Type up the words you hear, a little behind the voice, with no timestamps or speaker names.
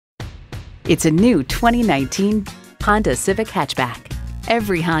It's a new 2019 Honda Civic hatchback.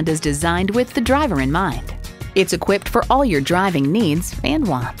 Every Honda is designed with the driver in mind. It's equipped for all your driving needs and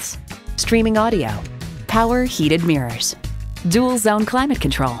wants. Streaming audio, power heated mirrors, dual zone climate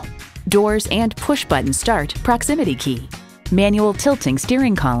control, doors and push-button start proximity key, manual tilting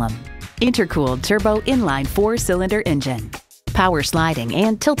steering column, intercooled turbo inline 4-cylinder engine, power sliding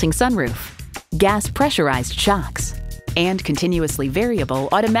and tilting sunroof, gas pressurized shocks, and continuously variable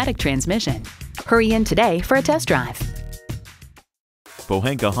automatic transmission. Hurry in today for a test drive.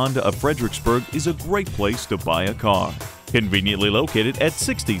 Pohanka Honda of Fredericksburg is a great place to buy a car. Conveniently located at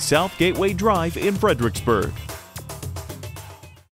 60 South Gateway Drive in Fredericksburg.